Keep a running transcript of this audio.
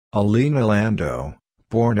Alina Lando,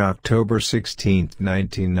 born October 16,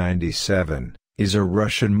 1997, is a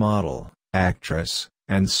Russian model, actress,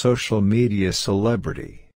 and social media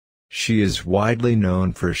celebrity. She is widely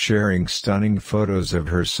known for sharing stunning photos of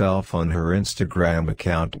herself on her Instagram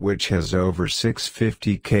account, which has over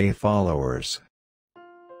 650,000 followers.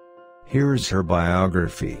 Here's her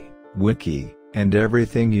biography, wiki, and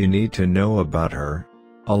everything you need to know about her.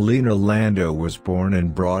 Alina Lando was born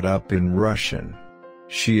and brought up in Russian.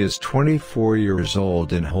 She is 24 years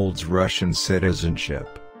old and holds Russian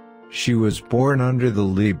citizenship. She was born under the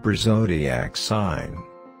Libra zodiac sign.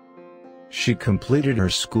 She completed her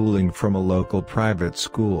schooling from a local private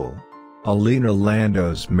school. Alina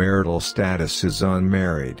Lando's marital status is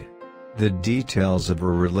unmarried. The details of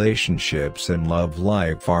her relationships and love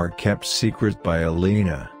life are kept secret by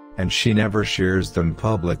Alina, and she never shares them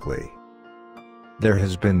publicly. There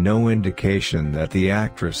has been no indication that the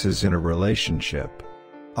actress is in a relationship.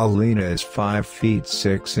 Alina is 5 feet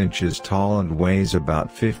 6 inches tall and weighs about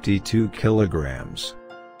 52 kilograms.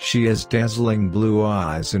 She has dazzling blue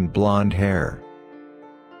eyes and blonde hair.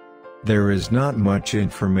 There is not much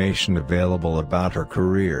information available about her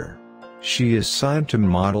career. She is signed to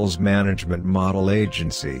Models Management Model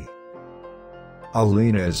Agency.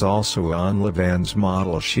 Alina is also on Levan's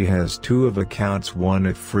model. She has 2 of accounts, one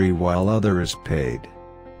is free while other is paid.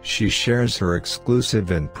 She shares her exclusive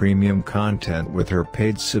and premium content with her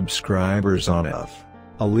paid subscribers on F.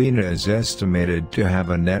 Alina is estimated to have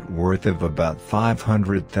a net worth of about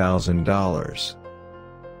 $500,000.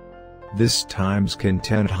 This Times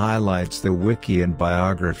content highlights the wiki and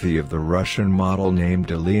biography of the Russian model named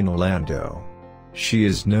Alina Lando. She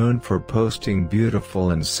is known for posting beautiful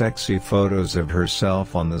and sexy photos of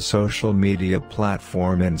herself on the social media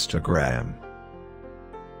platform Instagram.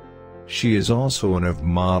 She is also an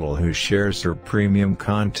model who shares her premium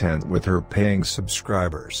content with her paying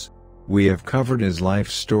subscribers. We have covered his life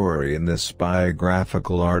story in this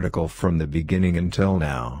biographical article from the beginning until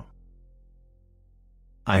now.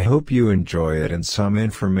 I hope you enjoy it, and some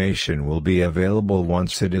information will be available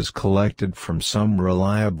once it is collected from some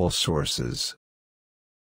reliable sources.